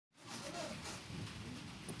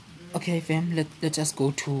Okay, fam, let us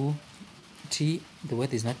go to T. The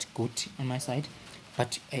weather is not good on my side,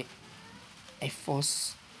 but I'm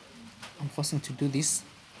forcing to do this.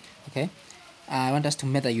 Okay, I want us to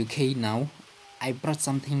measure UK now. I brought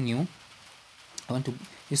something new. I want to,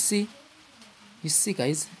 you see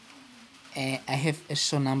guys, I have a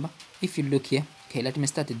show number. If you look here, okay, let me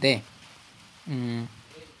start it there. We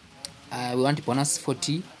want bonus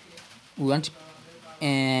 40. We want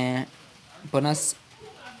bonus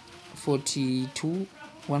 42.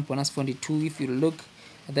 One bonus 42. If you look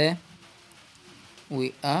there,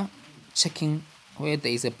 we are checking where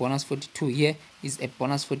there is a bonus 42. Here is a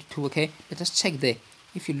bonus 42. Okay, let us check there.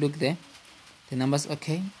 If you look there, the numbers,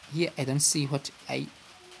 okay, here I don't see what I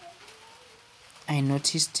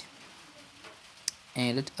noticed.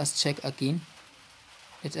 And let us check again.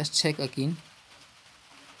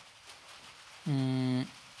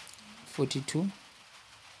 42.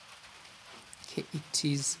 Okay, it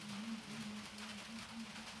is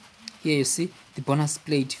here. You see the bonus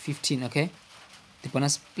played 15. Okay, the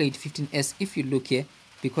bonus played 15 as if you look here,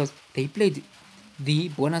 because they played the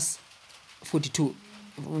bonus 42,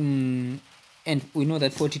 and we know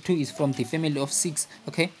that 42 is from the family of 6.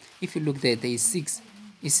 Okay, if you look there is 6,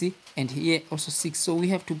 you see, and here also 6. So we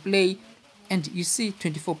have to play, and you see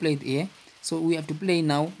 24 played here, so we have to play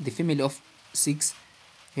now the family of 6.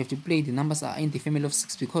 We have to play, the numbers are in the family of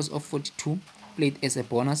 6 because of 42 played as a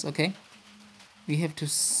bonus. Okay, we have to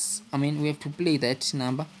we have to play that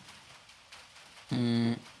number.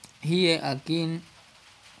 Here again,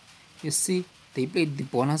 you see they played the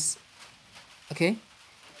bonus. Okay,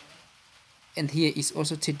 and here is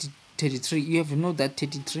also 33. You have to know that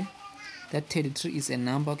 33 is a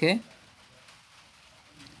number. Okay,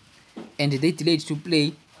 and they delayed to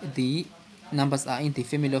play, the numbers are in the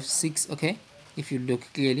family of 6. Okay, if you look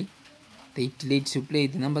clearly, they delayed to play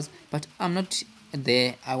the numbers, but I'm not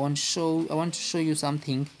there. I want to show you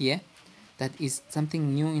something here that is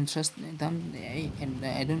something new, interesting, and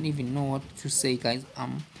I don't even know what to say, guys.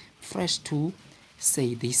 I'm fresh to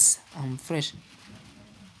say this. I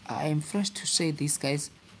am fresh to say this, guys.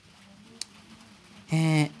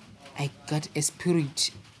 I got a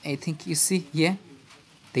spirit. I think you see here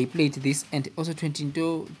they played this, and also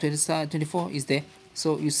 22, 24 is there.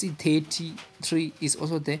 So you see 33 is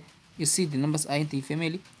also there. You see the numbers are in the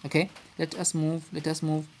family. Okay, let us move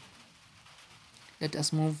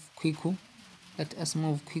quickly.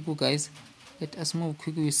 Guys. Let us move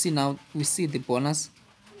quickly. You see now, we see the bonus,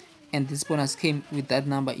 and this bonus came with that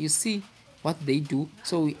number. You see what they do.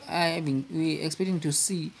 So we expecting to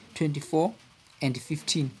see 24 and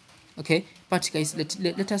 15. Okay, but guys,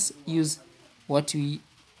 let us use what we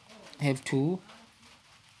have to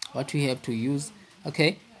use.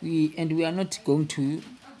 Okay, we are not going to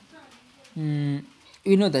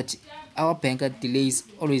we know that our banker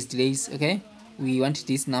always delays. Okay, we want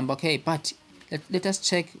this number. Okay, but let us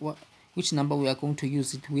check which number we are going to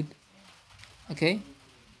use it with. Okay,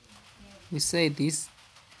 we say this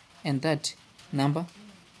and that number,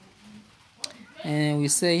 and we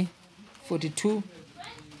say 42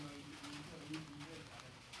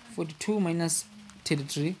 minus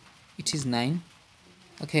 33, it is 9.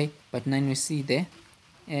 Okay, but 9 we see there,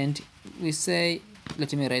 and we say,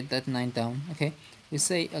 let me write that 9 down. Okay, we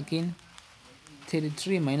say again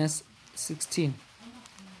 33 minus 16,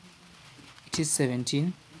 it is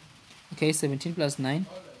 17. Okay, 17 plus 9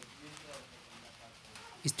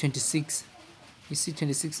 is 26. You see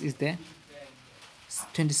 26 is there,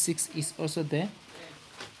 26 is also there.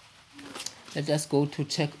 Let us go to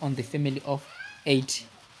check on the family of 8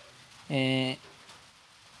 and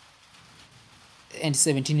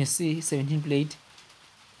 17. You see 17 played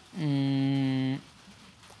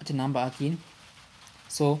the number again,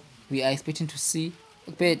 so we are expecting to see,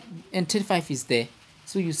 but and 35 is there.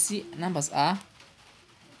 So you see numbers are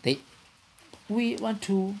we have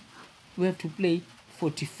to play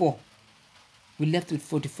 44. We left with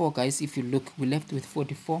 44, guys. If you look, we left with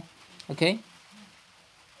 44. Okay,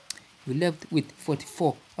 we left with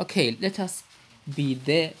 44. Okay, let us be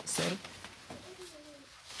there. Sorry,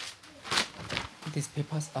 these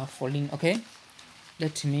papers are falling. Okay,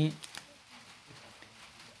 let me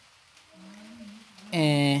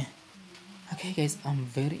okay, guys,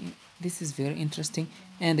 this is very interesting.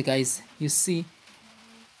 And guys, you see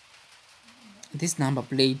this number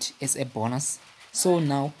played as a bonus. So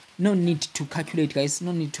now, no need to calculate, guys.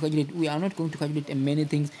 No need to calculate. We are not going to calculate many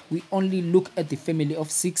things. We only look at the family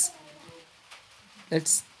of 6.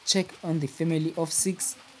 Let's check on the family of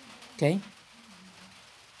 6. Okay,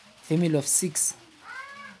 family of 6.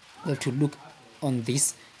 We have to look on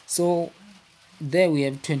this. So there we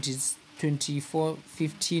have 20, 24,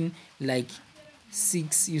 15, like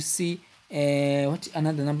 6, you see what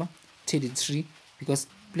another number, 33, because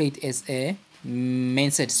played as a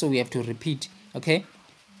main set, so we have to repeat. Okay,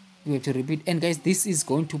 we have to repeat. And guys, this is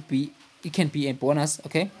going to be, it can be a bonus.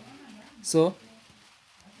 Okay, so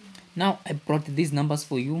now I brought these numbers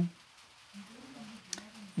for you.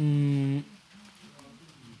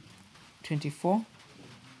 24,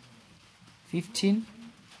 15,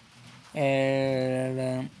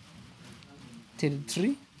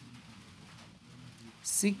 33,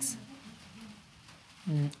 6.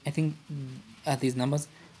 I think are these numbers.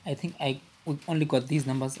 I think we only got these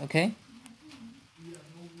numbers. Okay.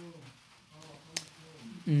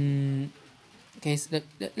 Guys,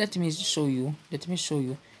 let me show you. Let me show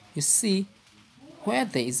you. You see, where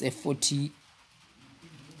there is a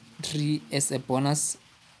 43 as a bonus,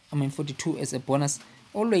 42 as a bonus,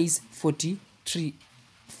 always 43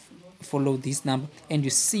 follow this number, and you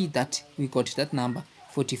see that we got that number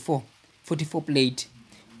 44. 44 played,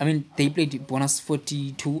 they played bonus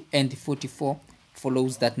 42, and 44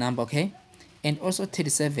 follows that number. Okay, and also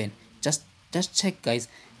 37. Just check, guys.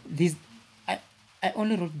 These I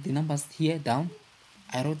only wrote the numbers here down.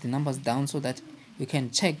 I wrote the numbers down so that we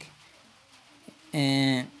can check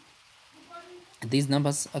these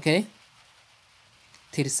numbers. Okay,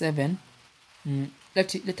 37.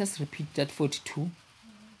 Let us repeat that 42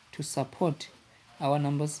 to support our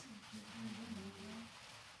numbers.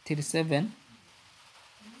 37.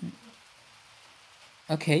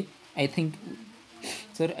 Okay, I think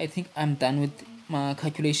I'm done with my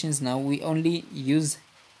calculations now. We only use,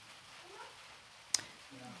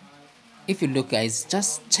 if you look, guys,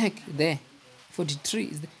 just check there, 43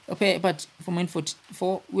 is okay, but for mine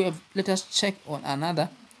 44, we have, let us check on another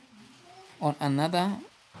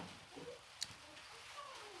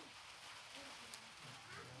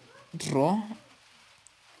draw.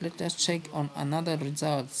 Let us check on other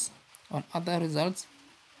results.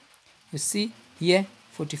 You see here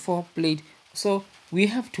 44 played, so we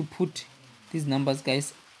have to put these numbers,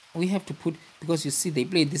 guys. We have to put, because you see they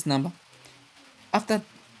played this number. After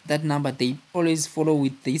that number, they always follow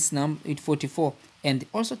with this number, with 44, and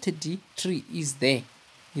also 33 is there.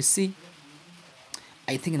 You see,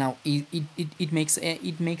 I think now it makes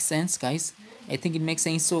sense, guys. I think it makes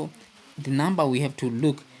sense. So the number we have to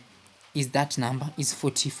look is that number is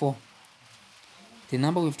 44. The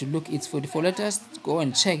number we have to look is 44. Let us go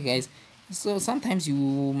and check, guys. So sometimes you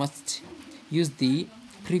must use the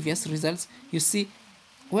previous results. You see,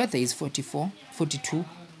 where there is 44, 42,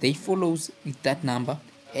 they follows with that number,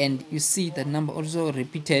 and you see that number also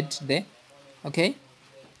repeated there. Okay,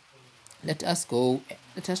 let us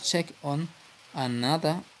check on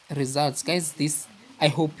another results, guys. This, I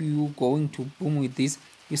hope you going to boom with this.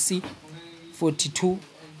 You see 42,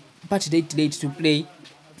 but they delayed to play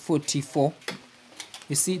 44.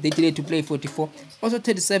 You see, they delayed to play 44. Also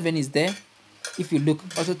 37 is there. If you look,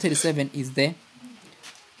 also 37 is there.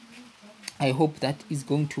 I hope that is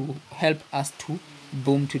going to help us to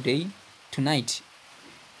boom tonight.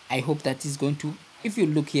 I hope that is going to, if you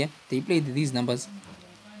look here, they played these numbers.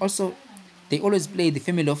 Also, they always play the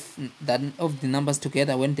family of the numbers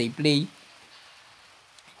together when they play,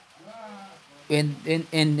 and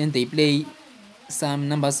they play some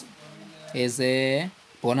numbers as a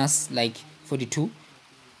bonus, like 42.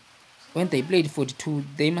 When they played 42,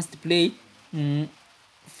 they must play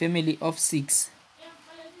family of 6.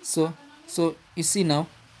 So you see now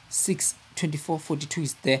 6, 24, 42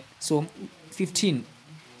 is there. So 15,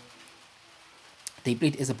 they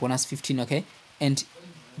played as a bonus 15. Okay, and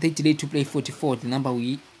they delayed to play 44, the number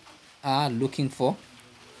we are looking for.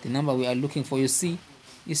 You see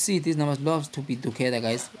these numbers loves to be together,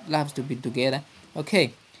 guys. Loves to be together.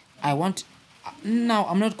 Okay, I'm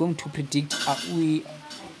not going to predict.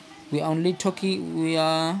 We'll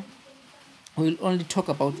only talk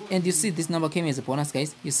about, and you see this number came as a bonus,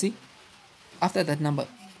 guys. You see, after that number,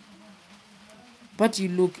 but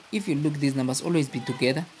if you look, these numbers always be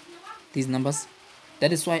together, these numbers.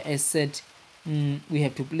 That is why I said we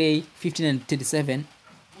have to play 15 and 37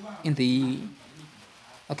 in the,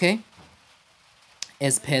 okay,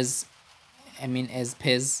 as pairs. As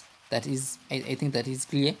pairs. That is, I think that is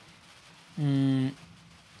clear.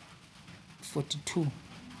 42.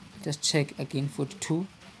 Just check again, 42.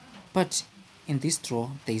 But in this draw,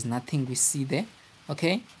 there is nothing we see there.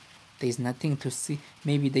 Okay, there is nothing to see.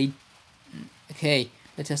 Maybe they, okay,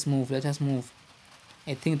 let us move.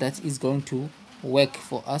 I think that is going to work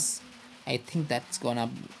for us. I think that's gonna,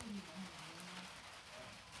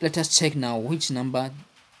 let us check now which number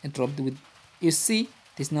it dropped with. You see,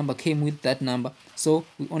 this number came with that number, so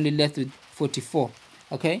we only left with 44.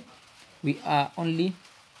 Okay, we are only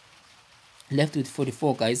left with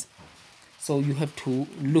 44, guys. So you have to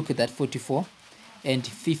look at that 44 and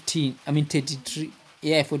 15, I mean 33,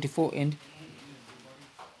 yeah, 44 and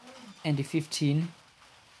 15,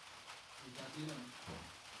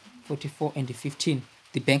 44 and 15.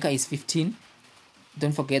 The banker is 15.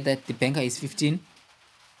 Don't forget that the banker is 15.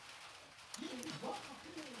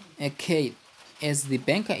 Okay, as the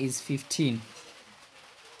banker is 15.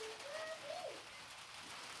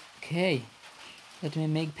 Okay, let me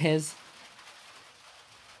make pairs.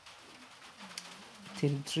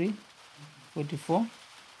 33, 44,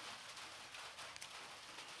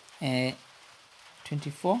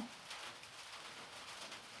 24,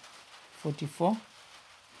 44,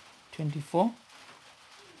 24,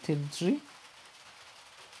 33.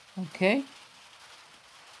 Okay.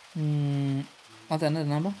 What's another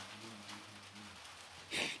number?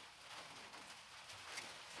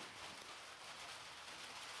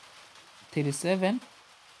 37,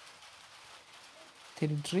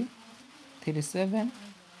 33, 37,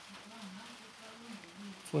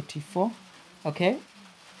 44. Okay.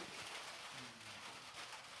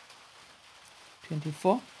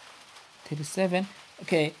 24, 37.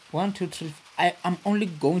 Okay, 1, 2, 3. I'm only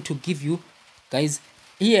going to give you guys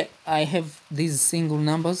here. I have these single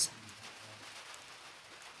numbers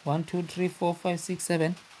 1, 2, 3, 4, 5, 6,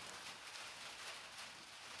 7,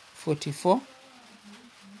 44,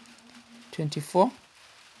 24,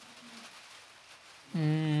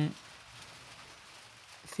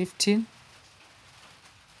 15,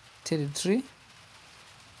 33,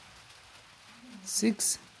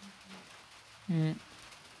 6,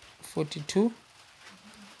 42,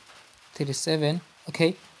 37.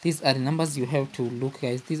 Okay, these are the numbers you have to look,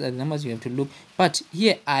 guys. These are the numbers you have to look. But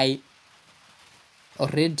here I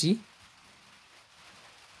already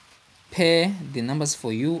pair the numbers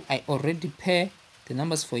for you. I already pair the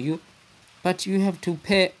numbers for you, but you have to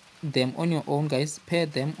pair them on your own, guys. Pair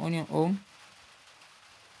them on your own.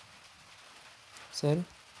 Sorry,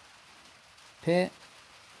 pair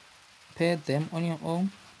them on your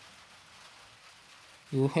own.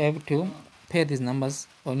 You have to pair these numbers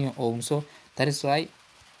on your own. So that is why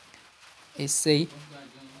I say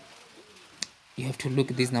you have to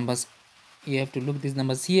look at these numbers. You have to look at these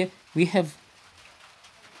numbers. Here we have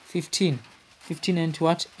 15 and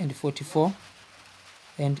what, and 44,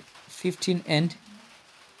 and 15 and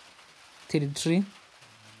 33,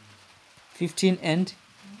 15 and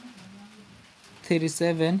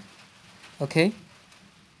 37. Okay,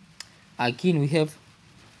 again we have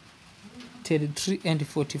 33 and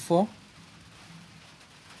 44.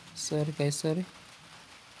 Sorry guys, sorry.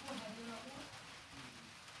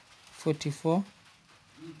 44,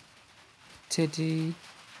 30,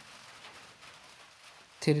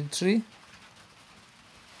 33,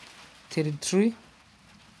 33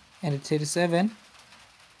 and 37,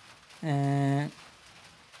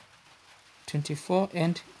 24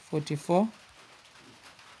 and 44,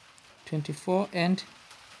 24 and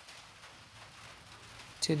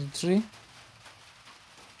 33.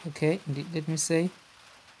 Okay, let me say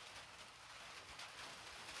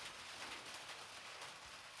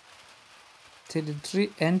 33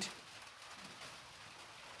 and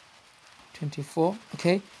 24.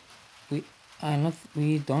 Okay, we are not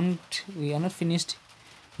finished.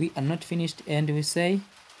 We are not finished, and we say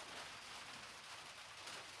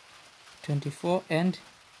 24 and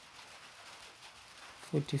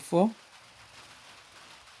 44,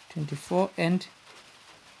 24 and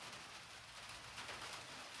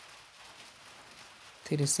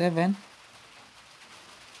 37.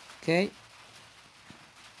 Okay,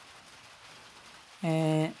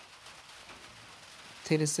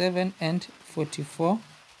 37 and 44.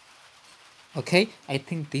 Okay, I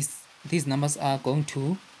think these numbers are going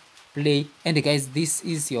to play. And guys, this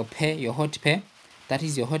is your pair, your hot pair. That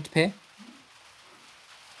is your hot pair.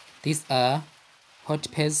 These are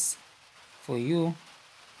hot pairs for you.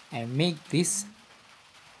 I make this.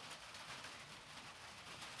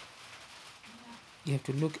 You have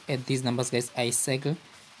to look at these numbers, guys. I cycle,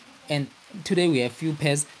 and today we have few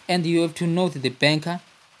pairs, and you have to note the banker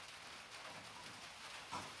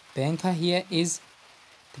here is,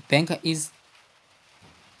 the banker is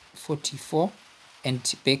 44, and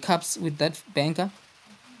backups with that banker.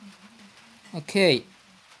 Okay,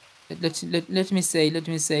 let me say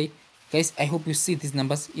guys, I hope you see these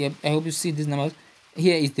numbers. Yeah, I hope you see these numbers.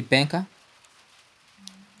 Here is the banker.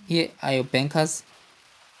 Here are your bankers.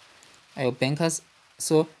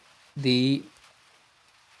 So the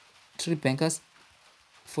three bankers,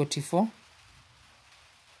 44,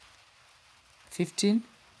 15,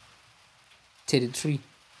 33.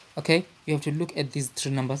 Okay, you have to look at these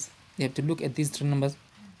three numbers. You have to look at these three numbers.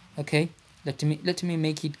 Okay, let me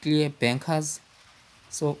make it clear. Bankers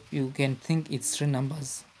So you can think it's 3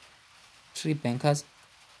 numbers, 3 bankers,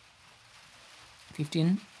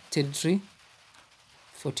 15, 33,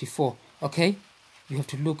 44. Okay, you have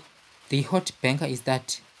to look. The hot banker is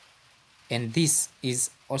that, and this is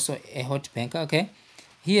also a hot banker. Okay,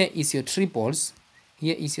 here is your 3 balls,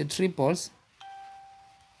 here is your 3 balls,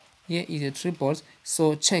 here is your 3 balls.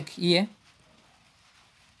 So check here,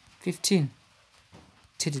 15,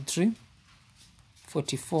 33,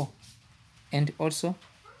 44, and also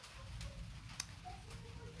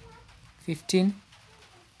 15,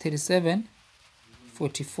 37,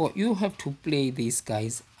 44. You have to play these,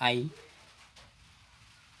 guys. I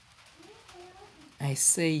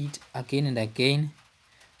say it again and again.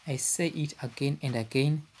 I say it again and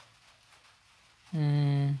again.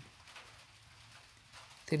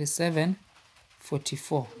 37,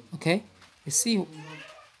 44. Okay, you see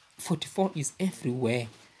 44 is everywhere.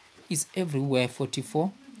 It's everywhere,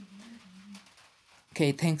 44.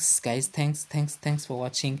 Okay, thanks guys, thanks for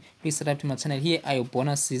watching. Please subscribe to my channel. Here are your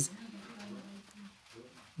bonuses.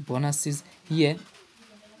 Here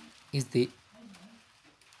is the,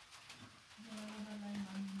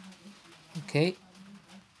 okay,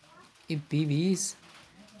 BBs.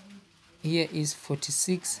 Here is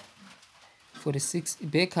 46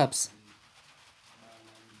 backups.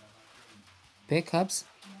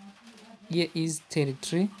 Here is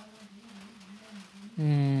 33,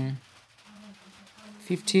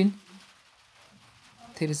 15,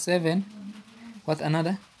 37, what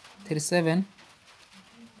another, 37,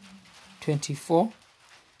 24,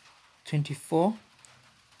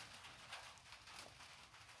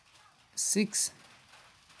 6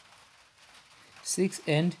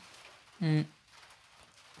 and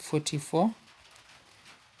 44,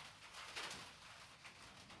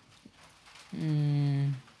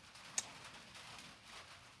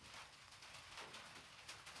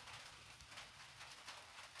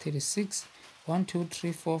 36, 1, 2,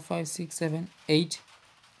 3, 4, 5, 6, 7, 8,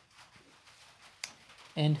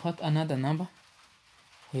 and what another number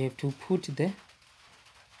we have to put there,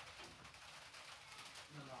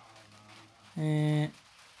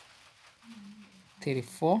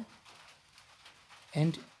 34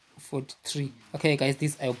 and 43. Okay guys,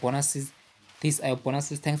 these are your bonuses.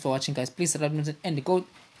 Thanks for watching, guys. Please subscribe and go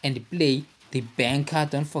and play the banker.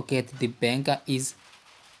 Don't forget, the banker is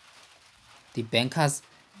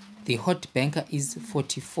the hot banker is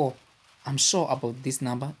 44. I'm sure about this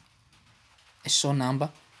number. A sure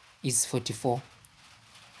number is 44.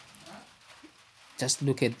 Just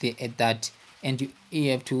look at that, and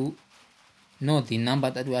you have to know the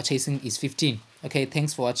number that we are chasing is 15. Okay,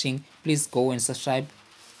 thanks for watching. Please go and subscribe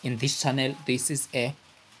in this channel. This is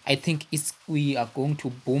I think we are going to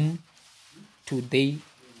boom today.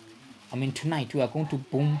 Tonight we are going to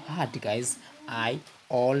boom hard, guys. Thank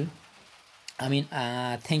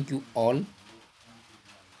you all.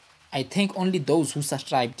 I thank only those who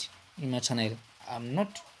subscribed in my channel. I'm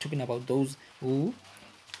not talking about those who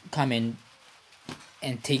come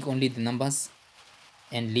and take only the numbers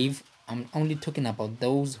and leave. I'm only talking about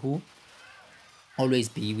those who always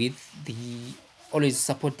always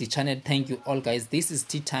support the channel. Thank you all, guys. This is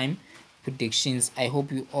tea time predictions. I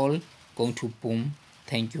hope you all going to boom.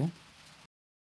 Thank you.